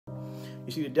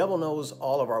You see, the devil knows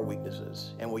all of our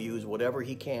weaknesses and will use whatever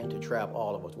he can to trap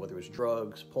all of us, whether it's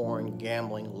drugs, porn,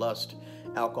 gambling, lust,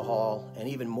 alcohol, and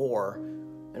even more.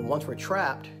 And once we're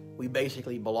trapped, we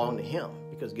basically belong to him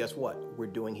because guess what? We're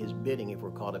doing his bidding if we're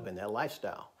caught up in that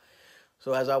lifestyle.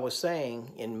 So as I was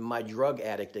saying in my drug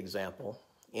addict example,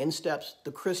 in steps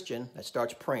the Christian that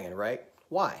starts praying, right?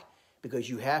 Why? Because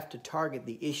you have to target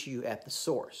the issue at the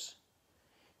source.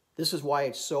 This is why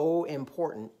it's so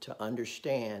important to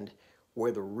understand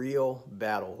where the real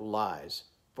battle lies.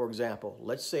 For example,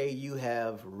 let's say you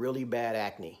have really bad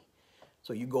acne.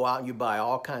 So you go out and you buy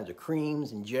all kinds of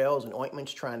creams and gels and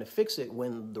ointments trying to fix it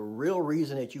when the real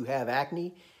reason that you have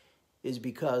acne is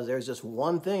because there's just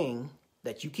one thing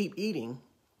that you keep eating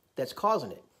that's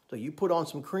causing it. So you put on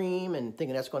some cream and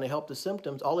thinking that's going to help the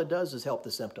symptoms. All it does is help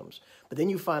the symptoms. But then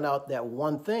you find out that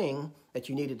one thing that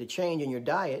you needed to change in your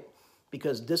diet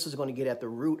because this is going to get at the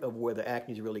root of where the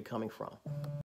acne is really coming from.